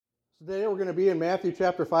Today we're going to be in Matthew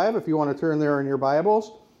chapter 5, if you want to turn there in your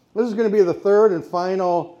Bibles. This is going to be the third and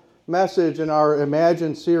final message in our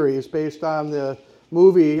Imagine series based on the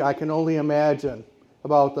movie I Can Only Imagine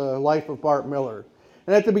about the life of Bart Miller.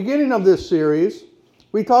 And at the beginning of this series,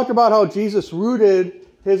 we talked about how Jesus rooted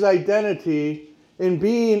his identity in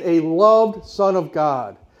being a loved Son of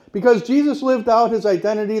God. Because Jesus lived out his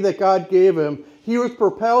identity that God gave him, he was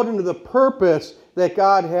propelled into the purpose that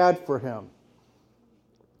God had for him.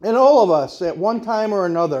 And all of us, at one time or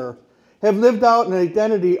another, have lived out an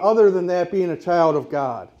identity other than that being a child of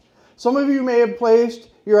God. Some of you may have placed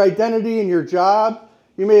your identity in your job.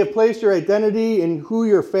 You may have placed your identity in who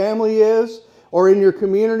your family is, or in your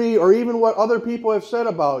community, or even what other people have said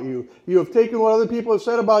about you. You have taken what other people have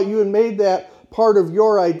said about you and made that part of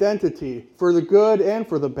your identity, for the good and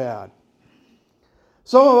for the bad.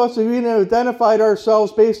 Some of us have even identified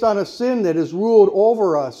ourselves based on a sin that has ruled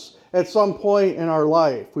over us at some point in our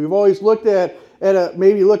life. We've always looked at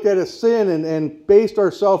a sin and based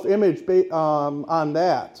our self-image on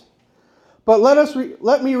that. But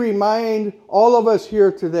let me remind all of us here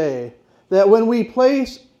today that when we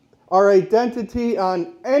place our identity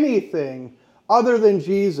on anything other than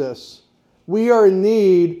Jesus, we are in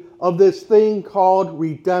need of this thing called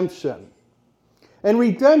redemption. And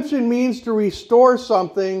redemption means to restore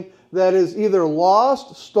something that is either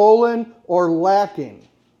lost, stolen, or lacking.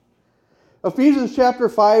 Ephesians chapter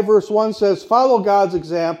 5 verse 1 says, "Follow God's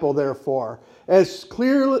example, therefore, as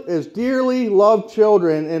dearly loved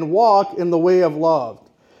children, and walk in the way of love,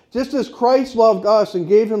 just as Christ loved us and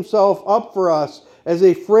gave himself up for us as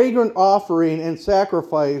a fragrant offering and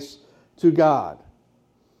sacrifice to God."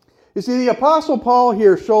 You see, the Apostle Paul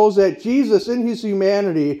here shows that Jesus in his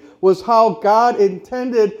humanity was how God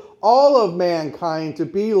intended all of mankind to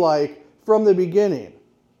be like from the beginning.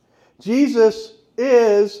 Jesus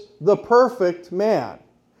is the perfect man.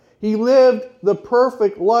 He lived the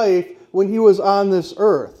perfect life when he was on this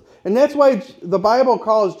earth. And that's why the Bible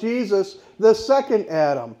calls Jesus the second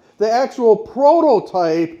Adam. The actual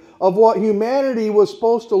prototype of what humanity was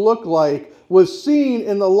supposed to look like was seen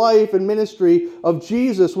in the life and ministry of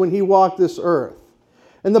Jesus when he walked this earth.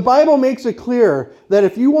 And the Bible makes it clear that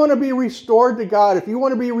if you want to be restored to God, if you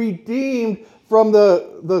want to be redeemed from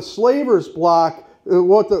the slaver's block, the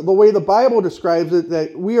way the Bible describes it,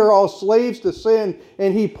 that we are all slaves to sin,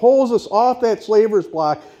 and he pulls us off that slaver's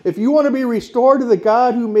block. If you want to be restored to the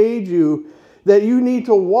God who made you, that you need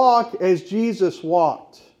to walk as Jesus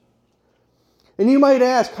walked. And you might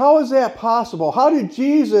ask, how is that possible? How did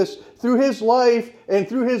Jesus, through his life and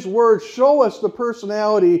through his word, show us the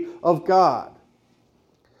personality of God?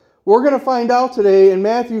 We're going to find out today in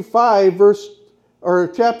Matthew 5,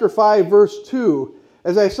 chapter 5, verse 2,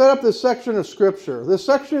 as I set up this section of Scripture. This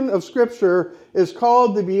section of Scripture is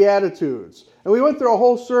called the Beatitudes. And we went through a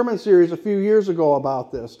whole sermon series a few years ago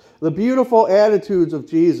about this, the beautiful attitudes of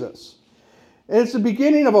Jesus. And it's the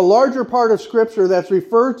beginning of a larger part of Scripture that's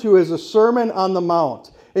referred to as a Sermon on the Mount.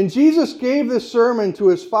 And Jesus gave this sermon to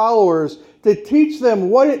his followers to teach them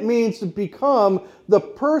what it means to become the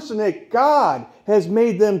person that God has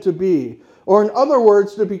made them to be. Or in other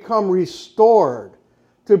words, to become restored.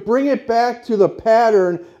 To bring it back to the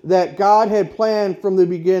pattern that God had planned from the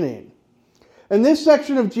beginning. And this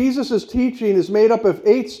section of Jesus' teaching is made up of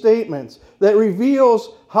 8 statements that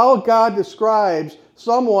reveals how God describes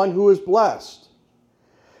someone who is blessed.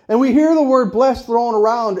 And we hear the word blessed thrown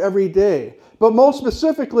around every day. But most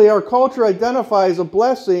specifically, our culture identifies a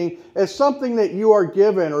blessing as something that you are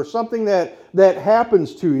given or something that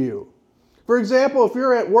happens to you. For example, if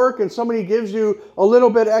you're at work and somebody gives you a little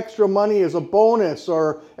bit extra money as a bonus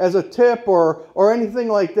or as a tip or anything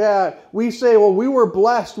like that, we say, well, we were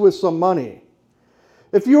blessed with some money.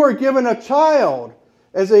 If you are given a child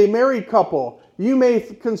as a married couple, you may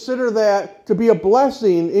consider that to be a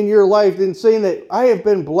blessing in your life in saying that I have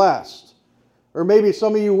been blessed. Or maybe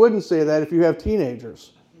some of you wouldn't say that if you have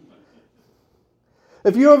teenagers.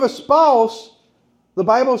 If you have a spouse, the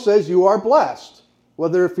Bible says you are blessed,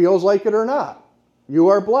 whether it feels like it or not. You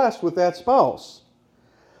are blessed with that spouse.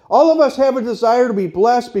 All of us have a desire to be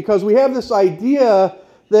blessed because we have this idea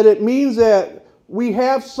that it means that we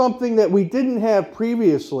have something that we didn't have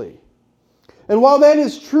previously. And while that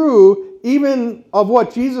is true, even of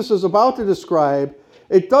what Jesus is about to describe,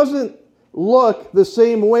 it doesn't look the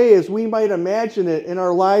same way as we might imagine it in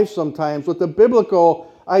our lives sometimes, what the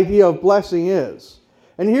biblical idea of blessing is.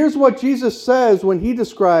 And here's what Jesus says when he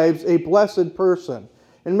describes a blessed person.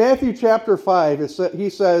 In Matthew chapter 5, he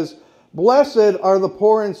says, "Blessed are the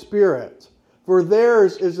poor in spirit, for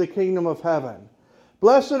theirs is the kingdom of heaven.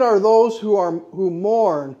 Blessed are those who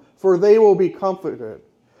mourn, for they will be comforted.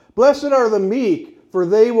 Blessed are the meek, for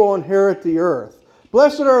they will inherit the earth.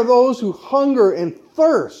 Blessed are those who hunger and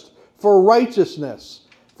thirst for righteousness,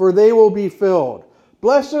 for they will be filled.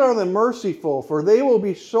 Blessed are the merciful, for they will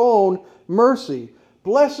be shown mercy.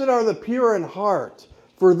 Blessed are the pure in heart,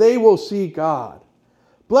 for they will see God.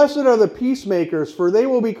 Blessed are the peacemakers, for they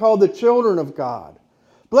will be called the children of God.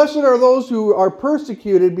 Blessed are those who are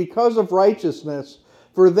persecuted because of righteousness,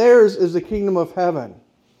 for theirs is the kingdom of heaven.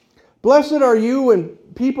 Blessed are you when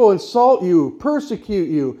people insult you, persecute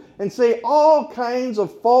you, and say all kinds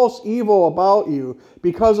of false evil about you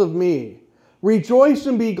because of me. Rejoice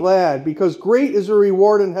and be glad, because great is the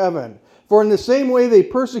reward in heaven. For in the same way they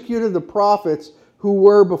persecuted the prophets who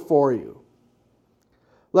were before you.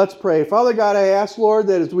 Let's pray. Father God, I ask, Lord,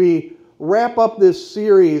 that as we wrap up this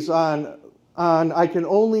series on I Can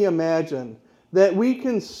Only Imagine, that we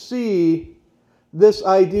can see this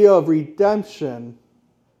idea of redemption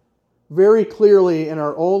very clearly in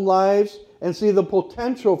our own lives and see the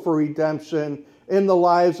potential for redemption in the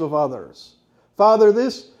lives of others. Father,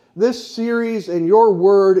 this series and your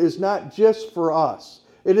word is not just for us.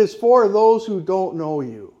 It is for those who don't know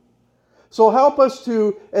you. So help us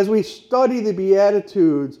to, as we study the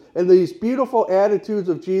Beatitudes and these beautiful attitudes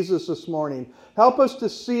of Jesus this morning, help us to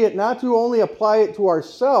see it, not to only apply it to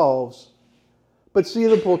ourselves, but see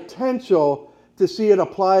the potential to see it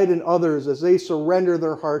applied in others as they surrender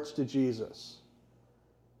their hearts to Jesus.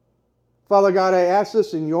 Father God, I ask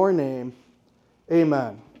this in your name.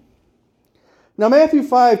 Amen. Now, Matthew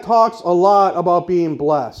 5 talks a lot about being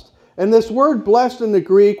blessed. And this word blessed in the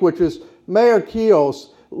Greek, which is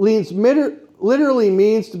mearchios, literally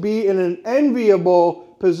means to be in an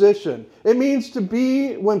enviable position. It means to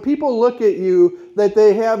be, when people look at you, that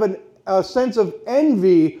they have a sense of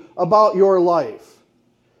envy about your life.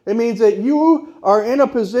 It means that you are in a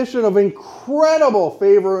position of incredible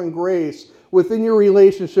favor and grace within your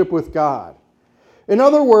relationship with God. In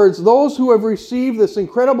other words, those who have received this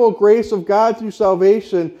incredible grace of God through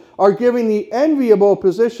salvation are given the enviable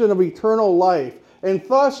position of eternal life. And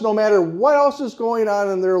thus, no matter what else is going on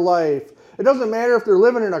in their life, it doesn't matter if they're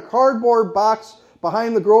living in a cardboard box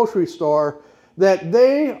behind the grocery store, that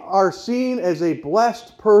they are seen as a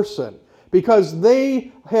blessed person because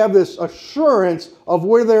they have this assurance of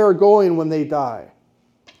where they are going when they die.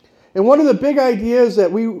 And one of the big ideas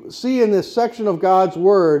that we see in this section of God's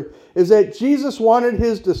Word is that Jesus wanted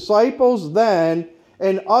his disciples then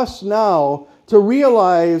and us now to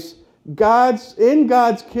realize in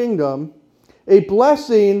God's kingdom, a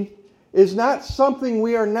blessing is not something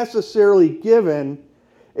we are necessarily given.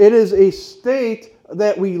 It is a state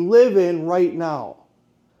that we live in right now.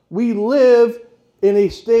 We live in a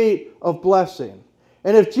state of blessing.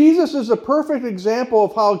 And if Jesus is a perfect example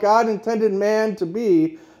of how God intended man to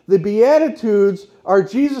be, the Beatitudes are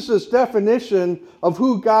Jesus' definition of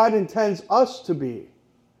who God intends us to be.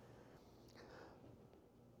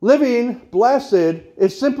 Living blessed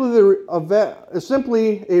is simply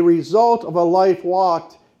a result of a life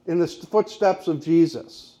walked in the footsteps of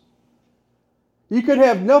Jesus. You could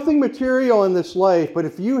have nothing material in this life, but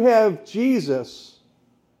if you have Jesus,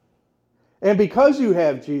 and because you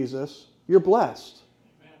have Jesus, you're blessed.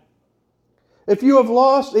 Amen. If you have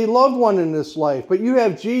lost a loved one in this life, but you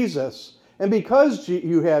have Jesus, and because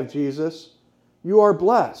you have Jesus, you are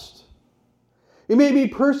blessed. You may be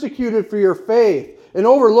persecuted for your faith and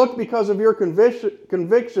overlooked because of your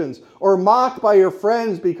convictions, or mocked by your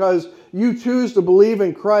friends because you choose to believe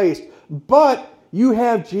in Christ, but you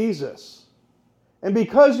have Jesus. And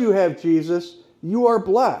because you have Jesus, you are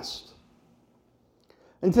blessed.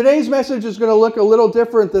 And today's message is going to look a little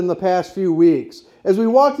different than the past few weeks. As we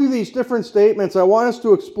walk through these different statements, I want us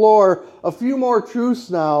to explore a few more truths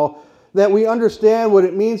now that we understand what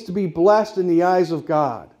it means to be blessed in the eyes of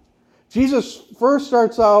God. Jesus first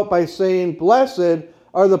starts out by saying, "Blessed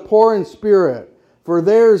are the poor in spirit, for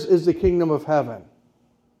theirs is the kingdom of heaven."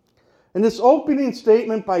 And this opening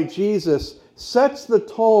statement by Jesus sets the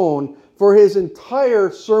tone for his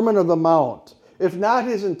entire Sermon on the Mount. If not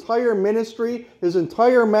his entire ministry, his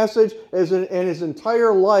entire message, and his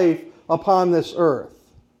entire life upon this earth.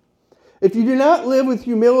 If you do not live with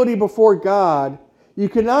humility before God, you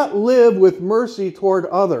cannot live with mercy toward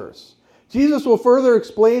others. Jesus will further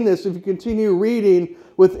explain this if you continue reading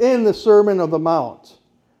within the Sermon on the Mount.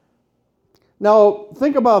 Now,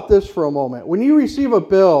 think about this for a moment. When you receive a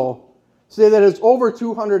bill, say that it's over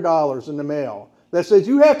 $200 in the mail, that says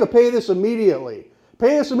you have to pay this immediately.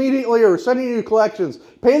 Pay this immediately or we're sending you to collections.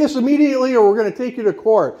 Pay this immediately or we're going to take you to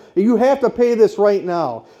court. You have to pay this right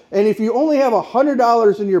now. And if you only have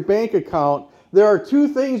 $100 in your bank account, there are two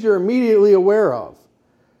things you're immediately aware of.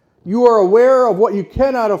 You are aware of what you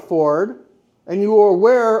cannot afford, and you are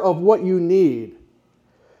aware of what you need.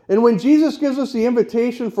 And when Jesus gives us the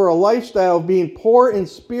invitation for a lifestyle of being poor in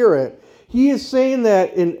spirit, he is saying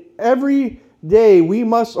that in every day we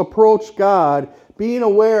must approach God being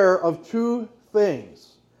aware of two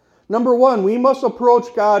things. Number one, we must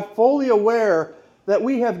approach God fully aware that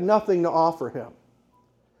we have nothing to offer him.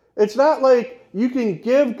 It's not like you can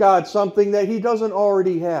give God something that he doesn't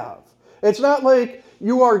already have. It's not like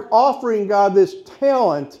you are offering God this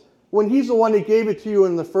talent when he's the one that gave it to you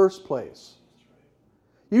in the first place.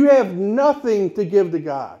 You have nothing to give to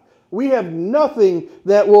God. We have nothing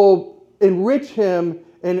that will enrich him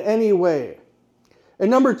in any way. And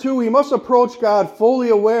number two, we must approach God fully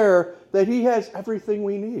aware that he has everything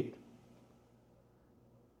we need.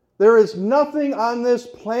 There is nothing on this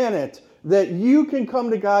planet that you can come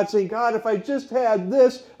to God saying, God, if I just had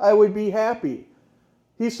this, I would be happy.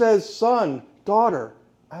 He says, son, daughter,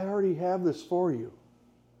 I already have this for you.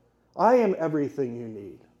 I am everything you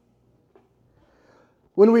need.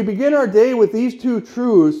 When we begin our day with these two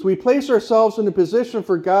truths, we place ourselves in a position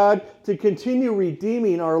for God to continue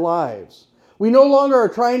redeeming our lives. We no longer are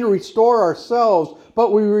trying to restore ourselves,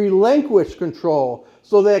 but we relinquish control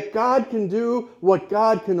so that God can do what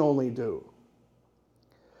God can only do.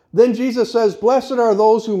 Then Jesus says, blessed are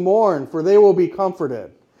those who mourn, for they will be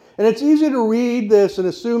comforted. And it's easy to read this and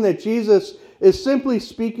assume that Jesus is simply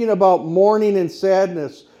speaking about mourning and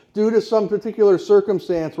sadness due to some particular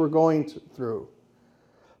circumstance we're going through.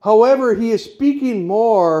 However, he is speaking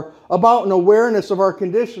more about an awareness of our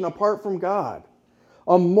condition apart from God.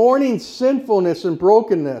 A mourning sinfulness and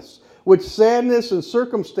brokenness, which sadness and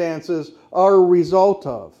circumstances are a result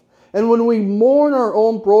of. And when we mourn our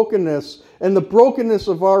own brokenness and the brokenness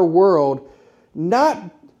of our world,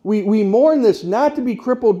 we mourn this not to be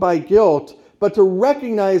crippled by guilt, but to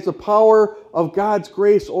recognize the power of God's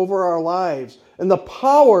grace over our lives and the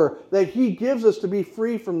power that he gives us to be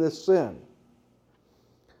free from this sin.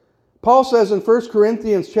 Paul says in 1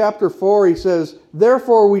 Corinthians chapter 4, he says,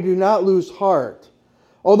 therefore we do not lose heart.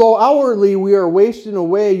 Although outwardly we are wasting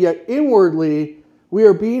away, yet inwardly we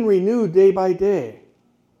are being renewed day by day.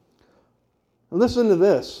 Listen to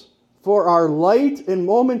this. For our light and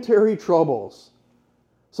momentary troubles.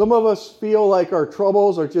 Some of us feel like our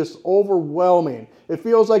troubles are just overwhelming. It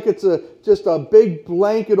feels like it's just a big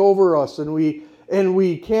blanket over us and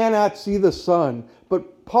we cannot see the sun.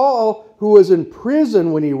 But Paul, who was in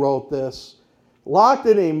prison when he wrote this, locked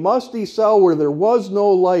in a musty cell where there was no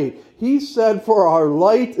light, he said, for our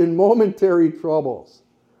light and momentary troubles.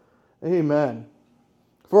 Amen.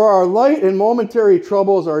 For our light and momentary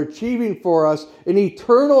troubles are achieving for us an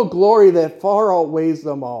eternal glory that far outweighs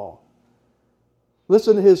them all.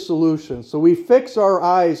 Listen to his solution. So we fix our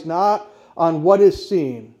eyes not on what is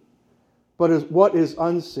seen, but what is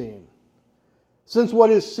unseen. Since what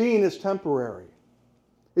is seen is temporary.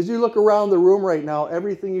 As you look around the room right now,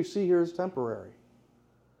 everything you see here is temporary.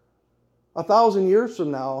 1,000 years from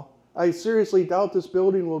now, I seriously doubt this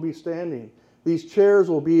building will be standing. These chairs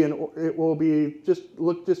will be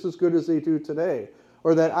look just as good as they do today,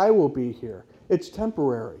 or that I will be here. It's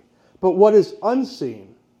temporary. But what is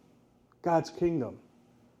unseen, God's kingdom,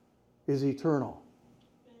 is eternal.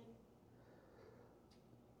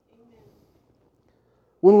 Amen.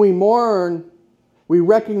 When we mourn, we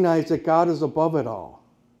recognize that God is above it all.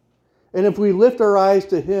 And if we lift our eyes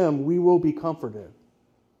to him, we will be comforted.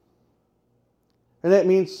 And that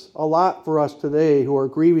means a lot for us today who are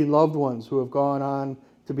grieving loved ones who have gone on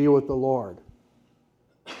to be with the Lord.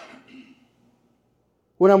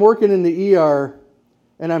 When I'm working in the ER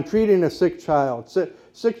and I'm treating a sick child,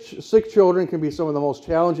 sick children can be some of the most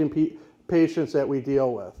challenging patients that we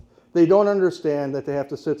deal with. They don't understand that they have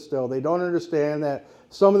to sit still. They don't understand that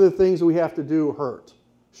some of the things we have to do hurt.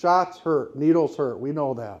 Shots hurt. Needles hurt. We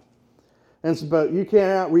know that. But you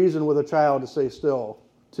cannot reason with a child to stay still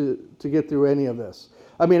to get through any of this.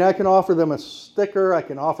 I mean, I can offer them a sticker, I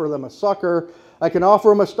can offer them a sucker, I can offer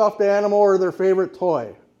them a stuffed animal or their favorite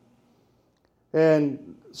toy.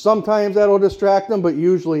 And sometimes that'll distract them, but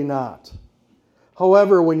usually not.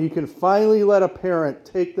 However, when you can finally let a parent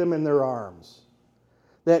take them in their arms,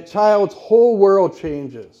 that child's whole world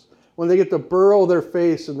changes. When they get to burrow their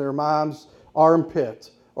face in their mom's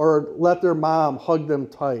armpit or let their mom hug them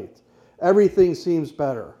tight, everything seems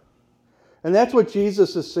better. And that's what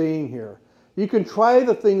Jesus is saying here. You can try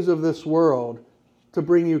the things of this world to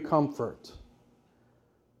bring you comfort.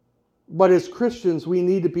 But as Christians, we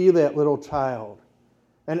need to be that little child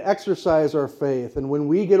and exercise our faith. And when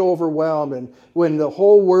we get overwhelmed and when the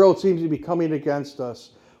whole world seems to be coming against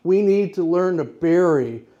us, we need to learn to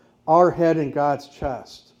bury our head in God's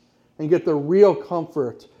chest and get the real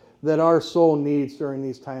comfort that our soul needs during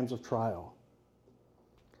these times of trial.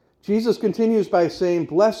 Jesus continues by saying,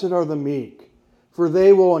 "Blessed are the meek, for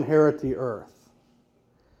they will inherit the earth."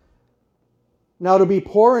 Now, to be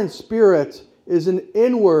poor in spirit is an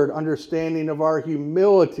inward understanding of our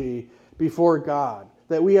humility before God,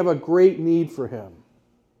 that we have a great need for Him.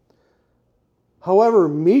 However,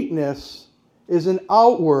 meekness is an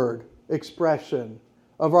outward expression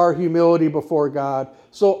of our humility before God,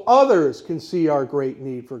 so others can see our great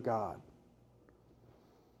need for God.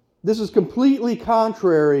 This is completely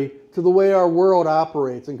contrary to the way our world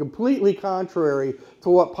operates and completely contrary to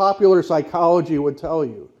what popular psychology would tell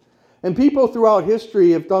you. And people throughout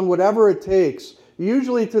history have done whatever it takes,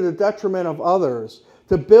 usually to the detriment of others,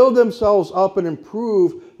 to build themselves up and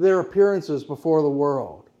improve their appearances before the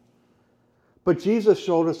world. But Jesus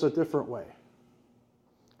showed us a different way.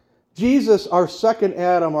 Jesus, our second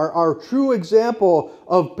Adam, our true example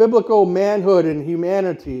of biblical manhood and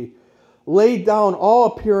humanity, laid down all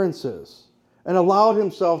appearances and allowed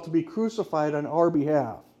himself to be crucified on our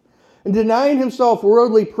behalf. In denying himself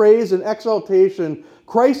worldly praise and exaltation,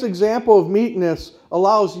 Christ's example of meekness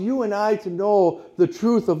allows you and I to know the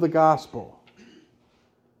truth of the gospel.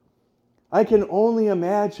 I can only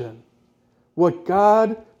imagine what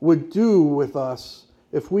God would do with us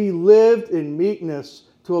if we lived in meekness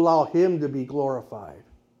to allow Him to be glorified.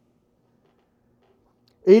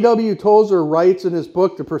 A.W. Tozer writes in his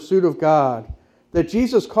book, The Pursuit of God, that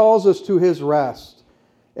Jesus calls us to His rest,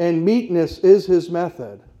 and meekness is His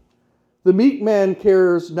method. The meek man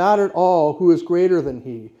cares not at all who is greater than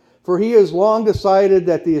he, for he has long decided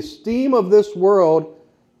that the esteem of this world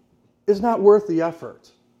is not worth the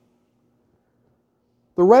effort.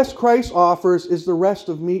 The rest Christ offers is the rest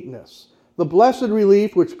of meekness, the blessed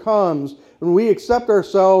relief which comes when we accept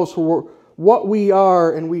ourselves for what we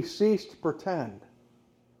are and we cease to pretend.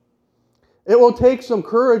 It will take some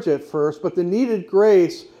courage at first, but the needed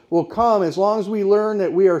grace will come as long as we learn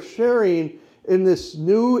that we are sharing in this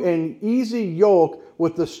new and easy yoke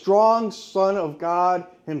with the strong Son of God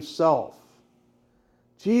Himself.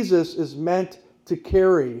 Jesus is meant to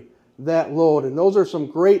carry that load. And those are some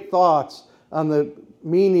great thoughts on the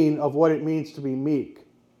meaning of what it means to be meek.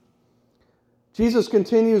 Jesus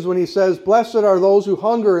continues when He says, "Blessed are those who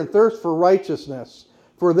hunger and thirst for righteousness,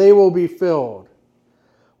 for they will be filled."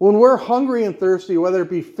 When we're hungry and thirsty, whether it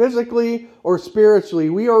be physically or spiritually,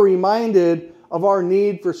 we are reminded of our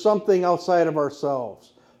need for something outside of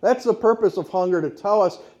ourselves. That's the purpose of hunger, to tell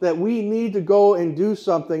us that we need to go and do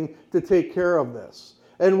something to take care of this.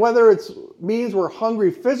 And whether it means we're hungry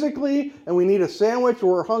physically and we need a sandwich,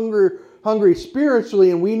 or we're hungry spiritually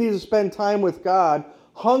and we need to spend time with God,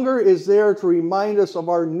 hunger is there to remind us of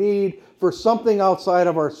our need for something outside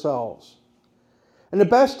of ourselves. And the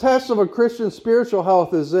best test of a Christian's spiritual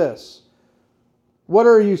health is this: what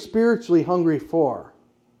are you spiritually hungry for?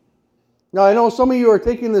 Now, I know some of you are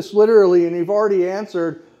taking this literally and you've already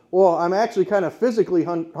answered, well, I'm actually kind of physically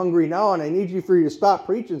hungry now and I need you to stop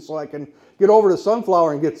preaching so I can get over to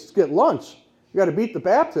Sunflower and get lunch. You got to beat the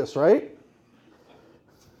Baptists, right?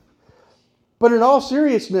 But in all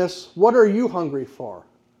seriousness, what are you hungry for?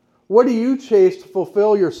 What do you chase to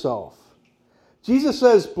fulfill yourself? Jesus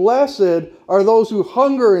says, "Blessed are those who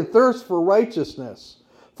hunger and thirst for righteousness."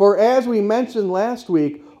 For as we mentioned last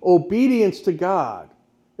week, obedience to God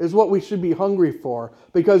is what we should be hungry for,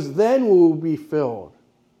 because then we will be filled.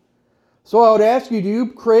 So I would ask you, do you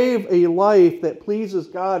crave a life that pleases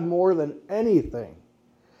God more than anything?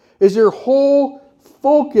 Is your whole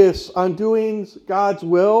focus on doing God's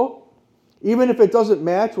will, even if it doesn't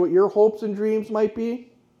match what your hopes and dreams might be?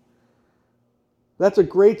 That's a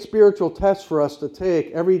great spiritual test for us to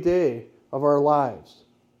take every day of our lives,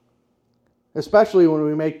 especially when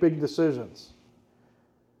we make big decisions.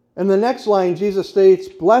 In the next line, Jesus states,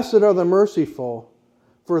 "Blessed are the merciful,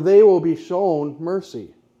 for they will be shown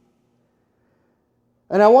mercy."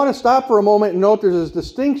 And I want to stop for a moment and note there's a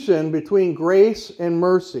distinction between grace and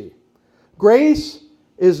mercy. Grace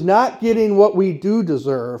is not getting what we do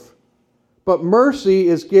deserve, but mercy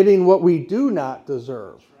is getting what we do not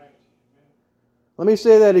deserve. Let me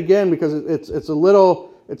say that again, because it's a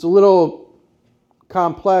little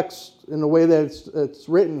complex in the way that it's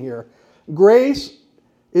written here. Grace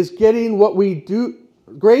is getting what we do.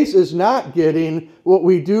 Grace is not getting what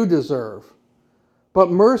we do deserve,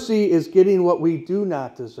 but mercy is getting what we do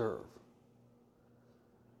not deserve.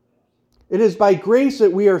 It is by grace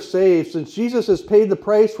that we are saved, since Jesus has paid the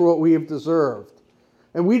price for what we have deserved.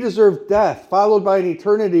 And we deserve death, followed by an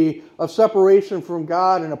eternity of separation from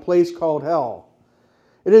God in a place called hell.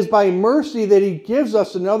 It is by mercy that He gives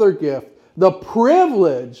us another gift, the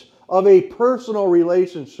privilege of a personal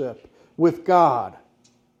relationship with God.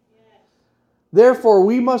 Therefore,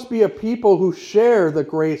 we must be a people who share the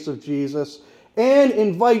grace of Jesus and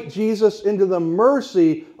invite Jesus into the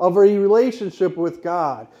mercy of a relationship with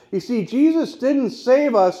God. You see, Jesus didn't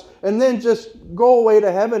save us and then just go away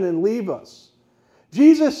to heaven and leave us.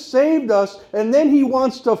 Jesus saved us, and then he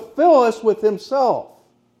wants to fill us with himself.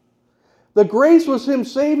 The grace was him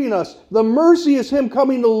saving us. The mercy is him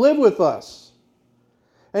coming to live with us.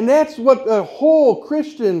 And that's what the whole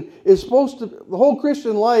Christian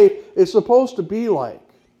life is supposed to be like.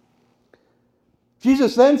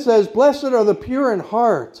 Jesus then says, "Blessed are the pure in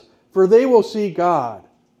heart, for they will see God."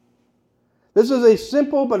 This is a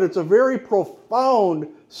simple, but it's a very profound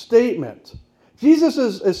statement. Jesus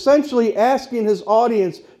is essentially asking his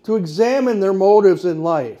audience to examine their motives in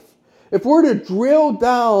life. If we're to drill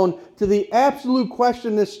down to the absolute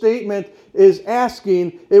question this statement is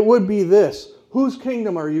asking, it would be this: whose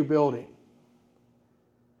kingdom are you building?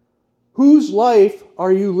 Whose life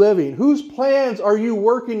are you living? Whose plans are you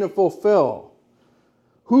working to fulfill?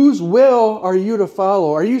 Whose will are you to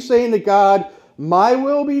follow? Are you saying to God, "My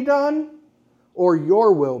will be done," or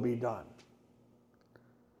 "Your will be done"?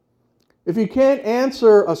 If you can't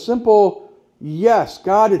answer a simple yes,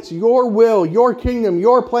 God, it's your will, your kingdom,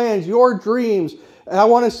 your plans, your dreams, and I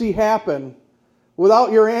want to see happen,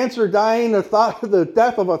 without your answer dying the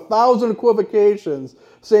death of 1,000 equivocations,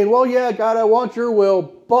 saying, "Well, yeah, God, I want your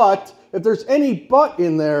will, but," if there's any "but"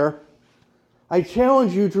 in there, I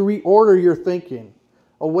challenge you to reorder your thinking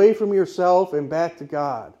away from yourself and back to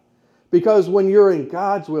God. Because when you're in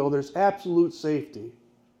God's will, there's absolute safety.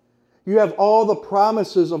 You have all the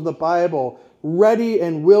promises of the Bible ready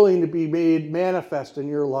and willing to be made manifest in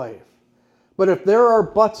your life. But if there are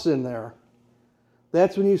buts in there,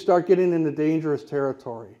 that's when you start getting into dangerous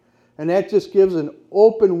territory. And that just gives an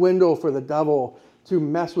open window for the devil to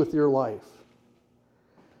mess with your life.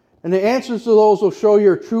 And the answers to those will show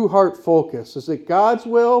your true heart focus. Is it God's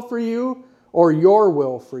will for you or your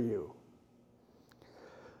will for you?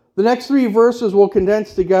 The next 3 verses will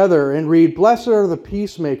condense together and read, "Blessed are the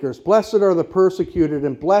peacemakers, blessed are the persecuted,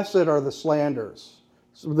 and blessed are the slanderers,"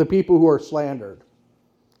 so the people who are slandered.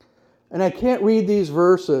 And I can't read these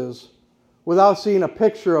verses without seeing a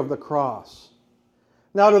picture of the cross.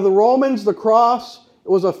 Now, to the Romans, the cross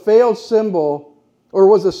was a failed symbol, or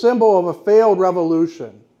was a symbol of a failed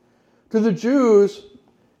revolution. To the Jews,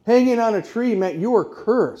 hanging on a tree meant you were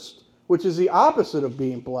cursed, which is the opposite of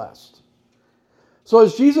being blessed. So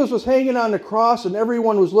as Jesus was hanging on the cross and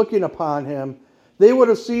everyone was looking upon him, they would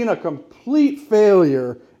have seen a complete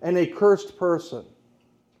failure and a cursed person.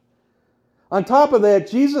 On top of that,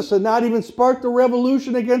 Jesus had not even sparked a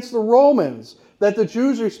revolution against the Romans that the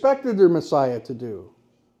Jews respected their Messiah to do.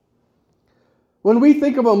 When we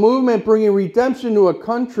think of a movement bringing redemption to a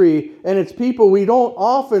country and its people, we don't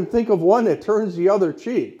often think of one that turns the other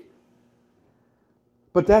cheek.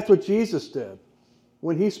 But that's what Jesus did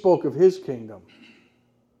when he spoke of his kingdom.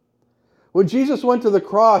 When Jesus went to the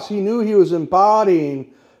cross, he knew he was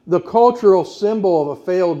embodying the cultural symbol of a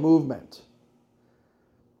failed movement.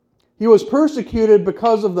 He was persecuted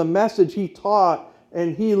because of the message he taught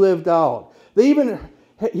and he lived out. He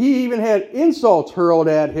even had insults hurled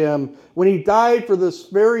at him when he died for this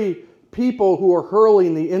very people who were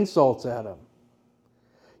hurling the insults at him.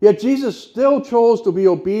 Yet Jesus still chose to be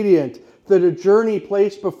obedient to the journey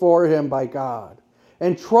placed before him by God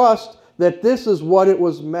and trust that this is what it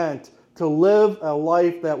was meant to live a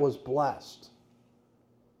life that was blessed.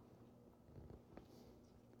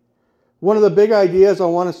 One of the big ideas I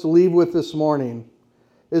want us to leave with this morning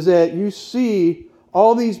is that you see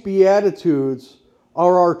all these Beatitudes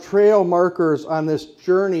are our trail markers on this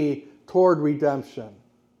journey toward redemption.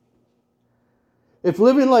 If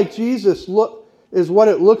living like Jesus is what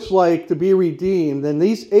it looks like to be redeemed, then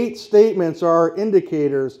these 8 statements are our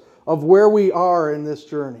indicators of where we are in this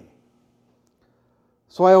journey.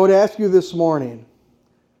 So I would ask you this morning,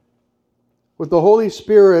 with the Holy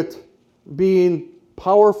Spirit being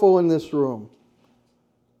powerful in this room,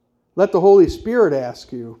 let the Holy Spirit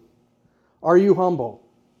ask you, are you humble?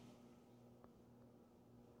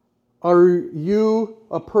 Are you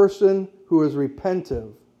a person who is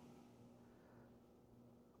repentive?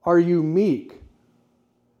 Are you meek?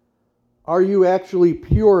 Are you actually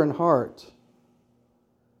pure in heart?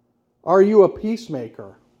 Are you a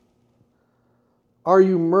peacemaker? Are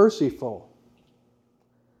you merciful?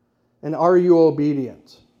 And are you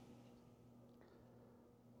obedient?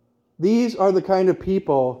 These are the kind of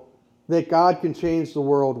people that God can change the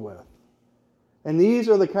world with. And these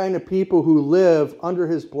are the kind of people who live under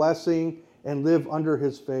his blessing and live under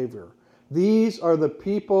his favor. These are the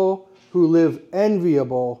people who live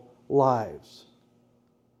enviable lives.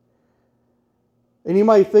 And you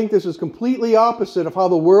might think this is completely opposite of how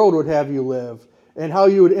the world would have you live and how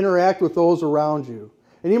you would interact with those around you.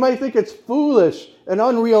 And you might think it's foolish and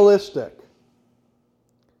unrealistic.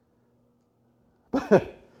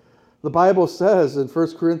 But the Bible says in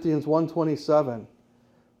 1 Corinthians 1:27,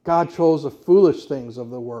 God chose the foolish things of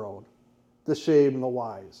the world to shame the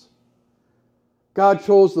wise. God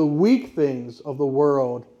chose the weak things of the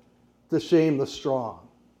world to shame the strong.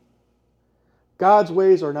 God's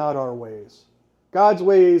ways are not our ways. God's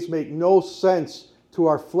ways make no sense to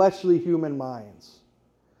our fleshly human minds.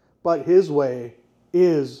 But His way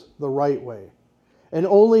is the right way. And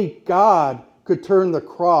only God could turn the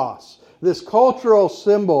cross, this cultural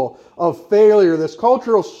symbol of failure, this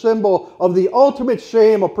cultural symbol of the ultimate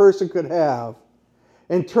shame a person could have,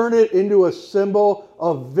 and turn it into a symbol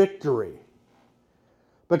of victory.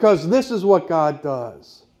 Because this is what God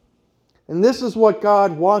does. And this is what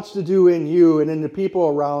God wants to do in you and in the people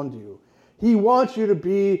around you. He wants you to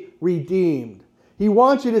be redeemed. He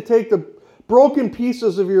wants you to take the broken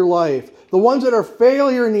pieces of your life, the ones that are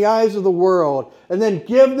failure in the eyes of the world, and then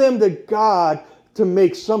give them to God to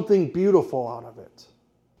make something beautiful out of it.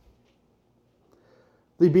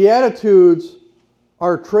 The Beatitudes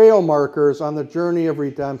are trail markers on the journey of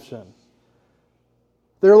redemption.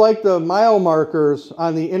 They're like the mile markers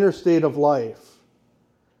on the interstate of life.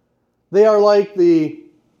 They are like the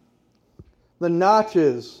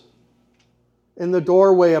notches in the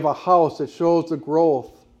doorway of a house that shows the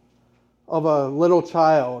growth of a little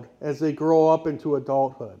child as they grow up into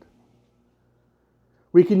adulthood.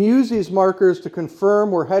 We can use these markers to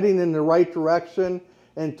confirm we're heading in the right direction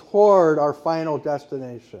and toward our final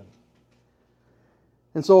destination.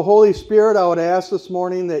 And so, Holy Spirit, I would ask this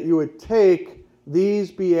morning that you would take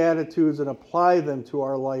these Beatitudes and apply them to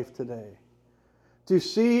our life today, to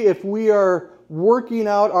see if we are working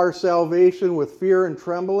out our salvation with fear and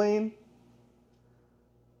trembling,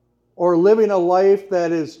 or living a life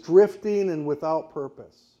that is drifting and without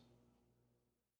purpose.